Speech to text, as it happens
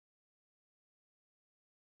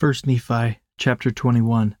1 Nephi chapter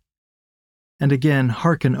 21. And again,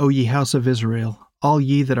 hearken, O ye house of Israel, all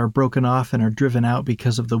ye that are broken off and are driven out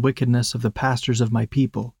because of the wickedness of the pastors of my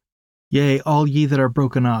people. Yea, all ye that are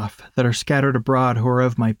broken off, that are scattered abroad, who are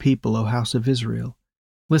of my people, O house of Israel.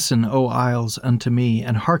 Listen, O isles, unto me,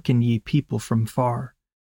 and hearken, ye people from far.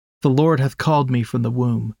 The Lord hath called me from the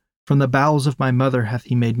womb, from the bowels of my mother hath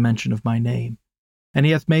he made mention of my name. And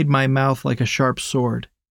he hath made my mouth like a sharp sword.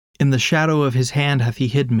 In the shadow of his hand hath he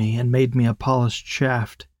hid me, and made me a polished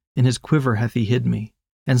shaft. In his quiver hath he hid me,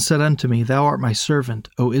 and said unto me, Thou art my servant,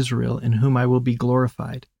 O Israel, in whom I will be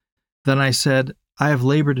glorified. Then I said, I have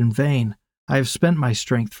labored in vain, I have spent my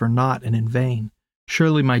strength for naught and in vain.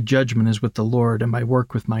 Surely my judgment is with the Lord, and my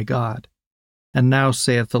work with my God. And now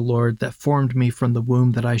saith the Lord, that formed me from the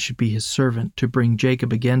womb, that I should be his servant, to bring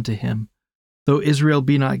Jacob again to him. Though Israel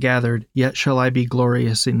be not gathered, yet shall I be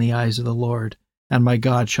glorious in the eyes of the Lord, and my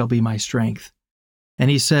God shall be my strength.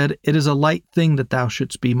 And he said, It is a light thing that thou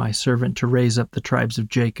shouldst be my servant, to raise up the tribes of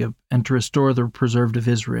Jacob, and to restore the preserved of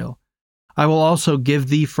Israel. I will also give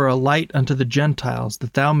thee for a light unto the Gentiles,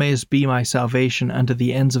 that thou mayest be my salvation unto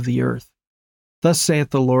the ends of the earth. Thus saith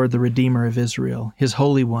the Lord, the Redeemer of Israel, his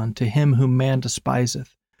Holy One, to him whom man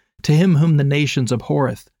despiseth, to him whom the nations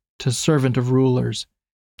abhorreth, to servant of rulers.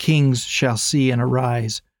 Kings shall see and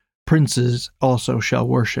arise, princes also shall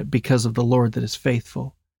worship, because of the Lord that is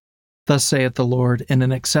faithful. Thus saith the Lord, In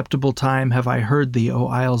an acceptable time have I heard thee, O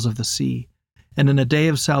isles of the sea, and in a day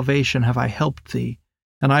of salvation have I helped thee,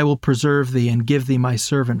 and I will preserve thee, and give thee my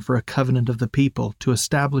servant for a covenant of the people, to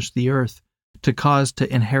establish the earth, to cause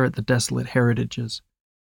to inherit the desolate heritages.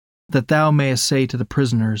 That thou mayest say to the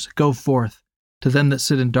prisoners, Go forth, to them that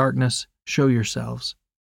sit in darkness, show yourselves.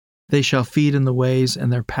 They shall feed in the ways,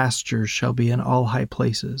 and their pastures shall be in all high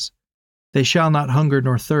places. They shall not hunger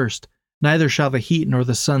nor thirst, neither shall the heat nor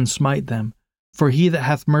the sun smite them. For he that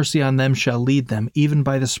hath mercy on them shall lead them, even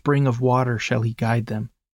by the spring of water shall he guide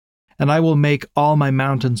them. And I will make all my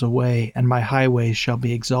mountains a way, and my highways shall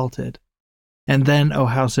be exalted. And then, O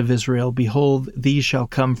house of Israel, behold, these shall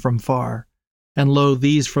come from far. And lo,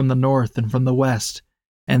 these from the north and from the west,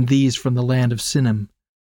 and these from the land of Sinim.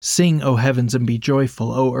 Sing, O heavens, and be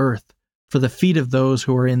joyful, O earth, for the feet of those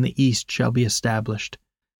who are in the east shall be established.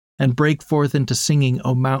 And break forth into singing,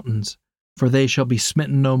 O mountains, for they shall be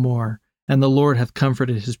smitten no more, and the Lord hath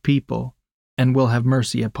comforted his people, and will have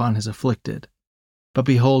mercy upon his afflicted. But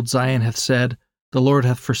behold, Zion hath said, The Lord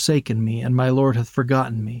hath forsaken me, and my Lord hath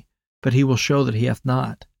forgotten me, but he will show that he hath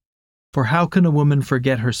not. For how can a woman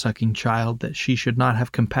forget her sucking child, that she should not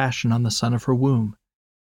have compassion on the son of her womb?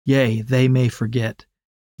 Yea, they may forget,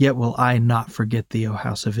 yet will I not forget thee, O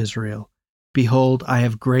house of Israel. Behold, I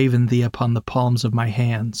have graven thee upon the palms of my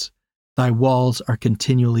hands. Thy walls are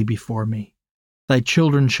continually before me. Thy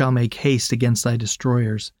children shall make haste against thy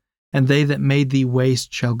destroyers, and they that made thee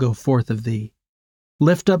waste shall go forth of thee.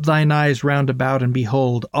 Lift up thine eyes round about, and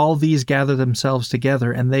behold, all these gather themselves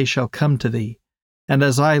together, and they shall come to thee. And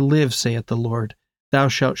as I live, saith the Lord, thou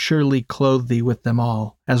shalt surely clothe thee with them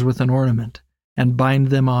all, as with an ornament, and bind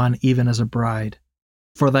them on even as a bride.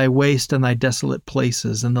 For thy waste and thy desolate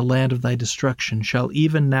places, and the land of thy destruction, shall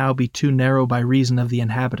even now be too narrow by reason of the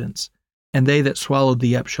inhabitants, and they that swallowed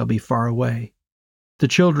thee up shall be far away. The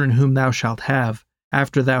children whom thou shalt have,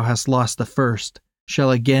 after thou hast lost the first,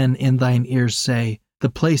 shall again in thine ears say, The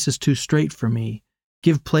place is too strait for me,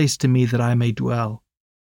 give place to me that I may dwell.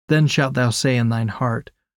 Then shalt thou say in thine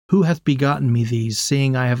heart, Who hath begotten me these,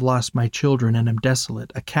 seeing I have lost my children, and am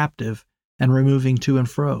desolate, a captive, and removing to and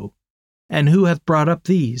fro? And who hath brought up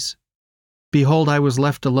these? Behold, I was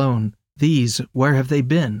left alone. These, where have they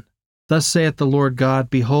been? Thus saith the Lord God,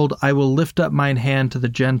 Behold, I will lift up mine hand to the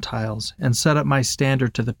Gentiles, and set up my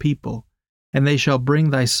standard to the people, and they shall bring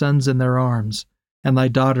thy sons in their arms, and thy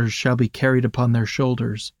daughters shall be carried upon their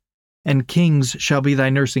shoulders. And kings shall be thy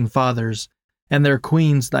nursing fathers, and their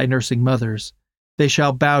queens thy nursing mothers. They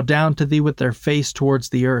shall bow down to thee with their face towards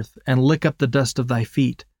the earth, and lick up the dust of thy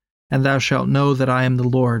feet. And thou shalt know that I am the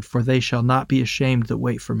Lord, for they shall not be ashamed that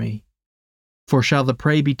wait for me. For shall the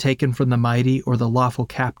prey be taken from the mighty, or the lawful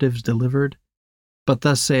captives delivered? But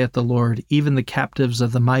thus saith the Lord, Even the captives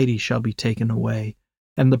of the mighty shall be taken away,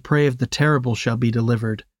 and the prey of the terrible shall be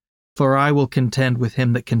delivered. For I will contend with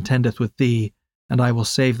him that contendeth with thee, and I will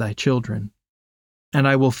save thy children. And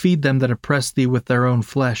I will feed them that oppress thee with their own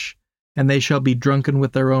flesh, and they shall be drunken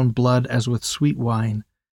with their own blood as with sweet wine.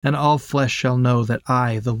 And all flesh shall know that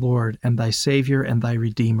I, the Lord, am thy Saviour and thy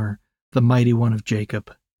Redeemer, the Mighty One of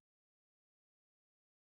Jacob.